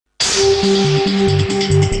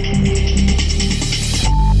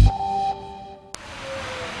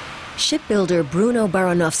Shipbuilder Bruno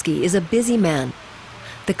Baranowski is a busy man.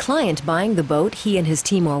 The client buying the boat he and his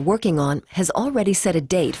team are working on has already set a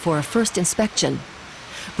date for a first inspection.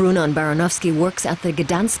 Bruno Baranowski works at the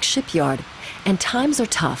Gdansk shipyard, and times are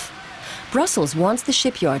tough. Brussels wants the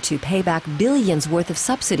shipyard to pay back billions worth of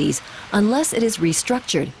subsidies unless it is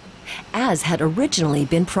restructured, as had originally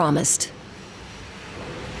been promised.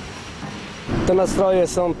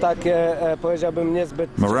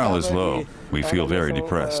 Morale is low. We feel very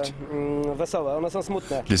depressed.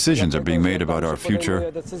 Decisions are being made about our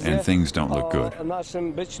future, and things don't look good.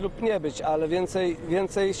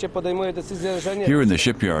 Here in the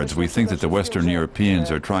shipyards, we think that the Western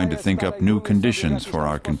Europeans are trying to think up new conditions for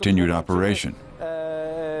our continued operation,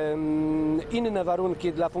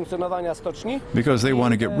 because they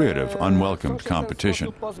want to get rid of unwelcomed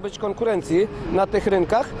competition.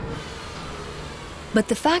 But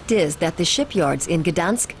the fact is that the shipyards in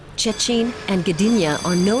Gdansk, Stettin, and Gdingen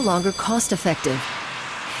are no longer cost-effective.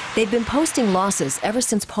 They've been posting losses ever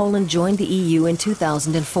since Poland joined the EU in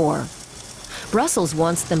 2004. Brussels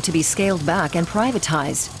wants them to be scaled back and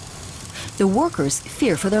privatized. The workers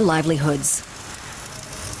fear for their livelihoods.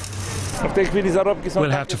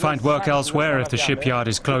 We'll have to find work elsewhere if the shipyard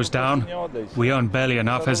is closed down. We earn barely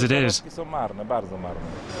enough as it is.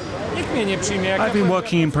 I've been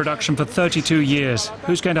working in production for 32 years.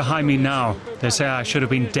 Who's going to hire me now? They say I should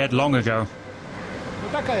have been dead long ago.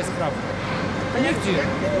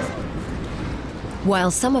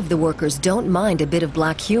 While some of the workers don't mind a bit of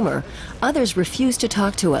black humor, others refuse to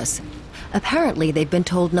talk to us. Apparently, they've been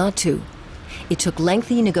told not to. It took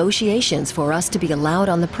lengthy negotiations for us to be allowed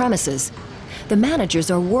on the premises. The managers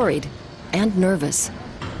are worried and nervous.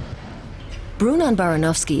 Bruno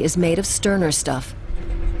Baranowski is made of sterner stuff.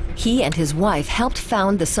 He and his wife helped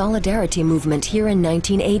found the Solidarity movement here in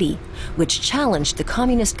 1980, which challenged the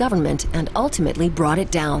communist government and ultimately brought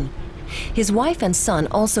it down. His wife and son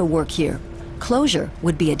also work here. Closure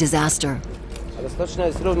would be a disaster.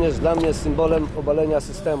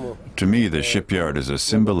 To me, the shipyard is a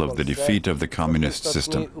symbol of the defeat of the communist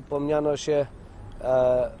system.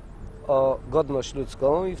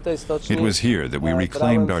 It was here that we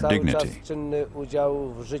reclaimed our dignity.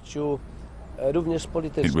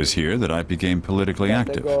 It was here that I became politically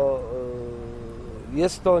active. So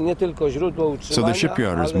the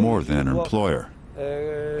shipyard is more than an employer.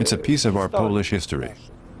 It's a piece of our Polish history.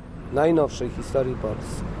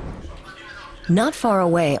 Not far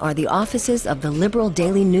away are the offices of the liberal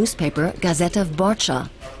daily newspaper Gazeta Wyborcza.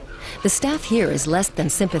 The staff here is less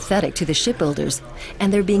than sympathetic to the shipbuilders,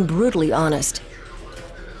 and they're being brutally honest.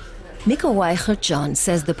 Mikołaj Hrczan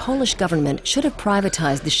says the Polish government should have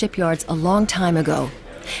privatized the shipyards a long time ago,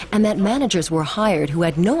 and that managers were hired who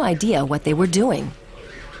had no idea what they were doing.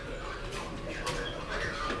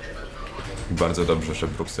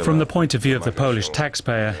 From the point of view of the Polish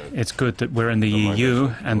taxpayer, it's good that we're in the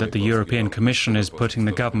EU and that the European Commission is putting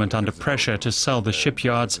the government under pressure to sell the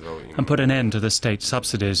shipyards and put an end to the state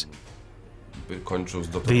subsidies.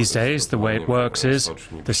 These days, the way it works is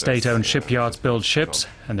the state-owned shipyards build ships,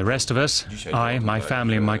 and the rest of us, I, my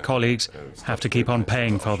family and my colleagues, have to keep on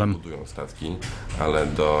paying for them.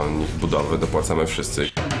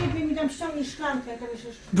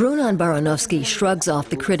 Bruno Baranowski shrugs off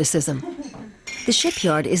the criticism. The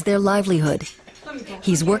shipyard is their livelihood.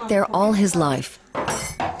 He's worked there all his life.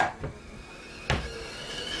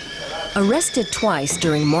 Arrested twice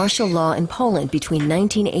during martial law in Poland between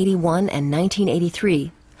 1981 and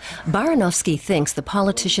 1983, Baranowski thinks the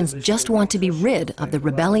politicians just want to be rid of the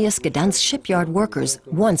rebellious Gdansk shipyard workers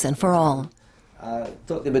once and for all.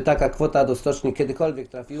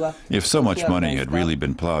 If so much money had really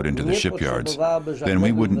been plowed into the shipyards, then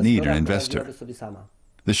we wouldn't need an investor.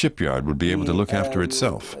 The shipyard would be able to look after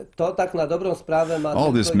itself.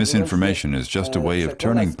 All this misinformation is just a way of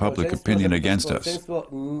turning public opinion against us.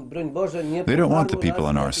 They don't want the people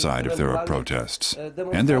on our side if there are protests.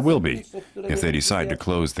 And there will be, if they decide to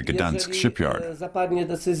close the Gdansk shipyard.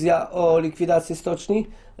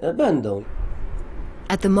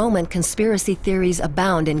 At the moment, conspiracy theories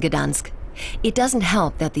abound in Gdansk. It doesn't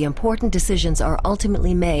help that the important decisions are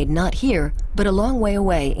ultimately made not here, but a long way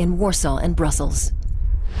away in Warsaw and Brussels.